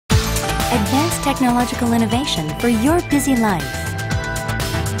Advanced technological innovation for your busy life.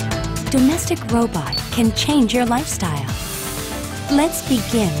 Domestic robot can change your lifestyle. Let's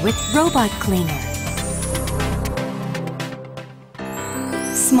begin with Robot Cleaner.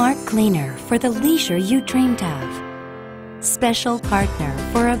 Smart cleaner for the leisure you dreamed of. Special partner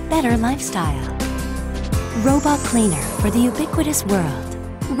for a better lifestyle. Robot cleaner for the ubiquitous world.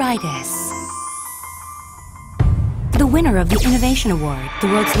 Rydis. The winner of the Innovation Award, the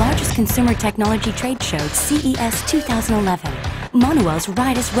world's largest consumer technology trade show, CES 2011, Moneaul's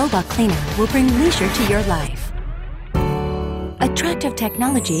Rydis Robot Cleaner will bring leisure to your life. Attractive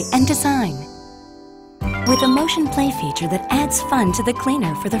technology and design. With a motion play feature that adds fun to the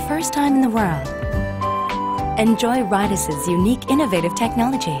cleaner for the first time in the world. Enjoy Rydis's unique innovative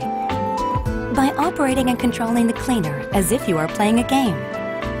technology by operating and controlling the cleaner as if you are playing a game.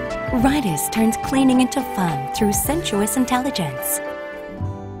 Rydis turns cleaning into fun through sensuous intelligence.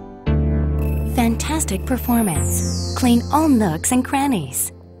 Fantastic performance. Clean all nooks and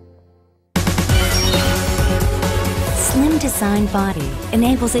crannies. Slim design body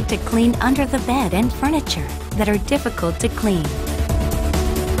enables it to clean under the bed and furniture that are difficult to clean.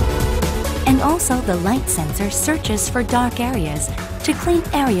 And also the light sensor searches for dark areas to clean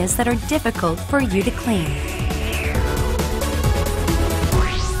areas that are difficult for you to clean.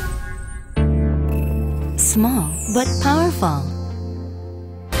 Small but powerful.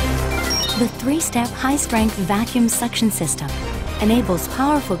 The 3-step high-strength vacuum suction system enables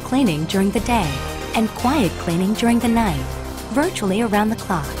powerful cleaning during the day and quiet cleaning during the night, virtually around the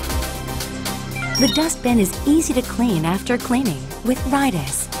clock. The dustbin is easy to clean after cleaning with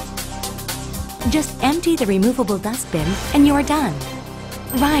Rydis. Just empty the removable dustbin and you're done.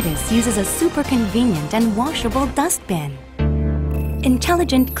 Rydis uses a super convenient and washable dustbin.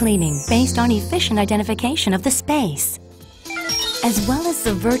 Intelligent cleaning based on efficient identification of the space. As well as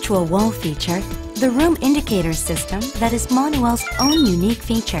the virtual wall feature, the room indicator system that is Moneaul's own unique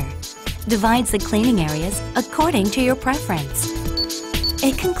feature divides the cleaning areas according to your preference.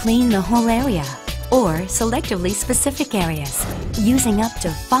 It can clean the whole area or selectively specific areas using up to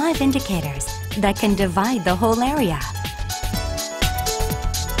 5 indicators that can divide the whole area.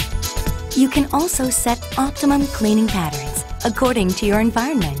 You can also set optimum cleaning patterns according to your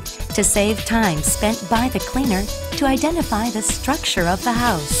environment to save time spent by the cleaner to identify the structure of the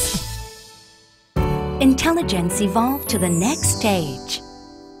house. Intelligence evolved to the next stage.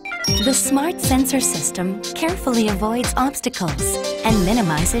 The smart sensor system carefully avoids obstacles and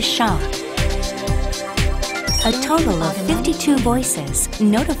minimizes shock. A total of 52 voices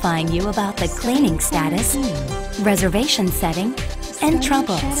notifying you about the cleaning status, reservation setting, and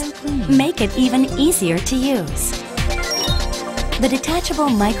troubles make it even easier to use. The detachable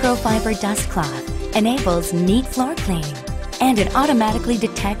microfiber dust cloth enables neat floor cleaning, and it automatically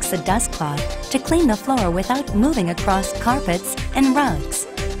detects the dust cloth to clean the floor without moving across carpets and rugs.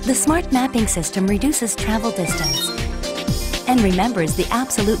 The smart mapping system reduces travel distance and remembers the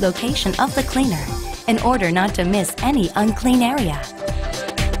absolute location of the cleaner in order not to miss any unclean area.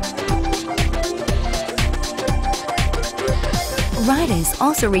 Rydis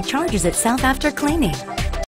also recharges itself after cleaning,